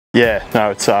Yeah,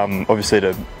 no, it's obviously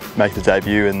to make the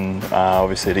debut and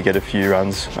obviously to get a few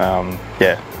runs.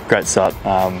 Yeah, great start.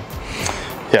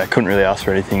 Yeah, couldn't really ask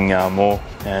for anything more,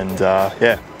 and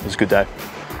yeah, it was a good day.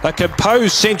 A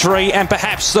composed century and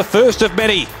perhaps the first of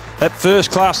many at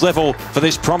first class level for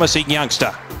this promising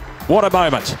youngster. What a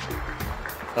moment.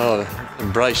 Oh,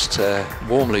 embraced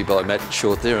warmly by Matt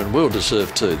Short there, and well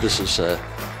deserved too. This is a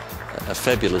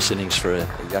fabulous innings for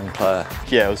a young player.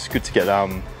 Yeah, it was good to get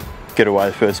away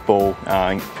the first ball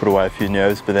and put away a few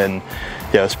nerves, but then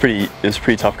yeah, it was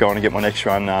pretty tough going to get my next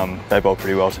run. They bowled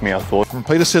pretty well to me, I thought. From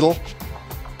Peter Siddle.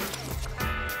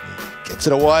 Gets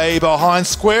it away behind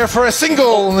square for a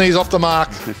single, and he's off the mark.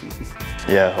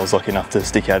 Yeah, I was lucky enough to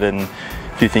stick at it, and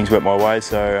a few things went my way,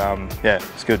 so yeah,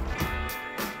 it's good.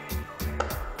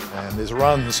 And there's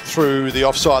runs through the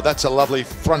offside. That's a lovely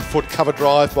front foot cover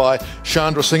drive by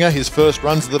Chandrasinghe, his first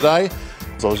runs of the day.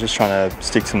 I was just trying to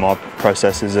stick to my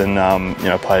processes and you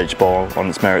know, play each ball on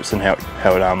its merits and how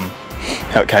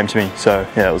it came to me. So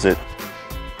yeah, that was it.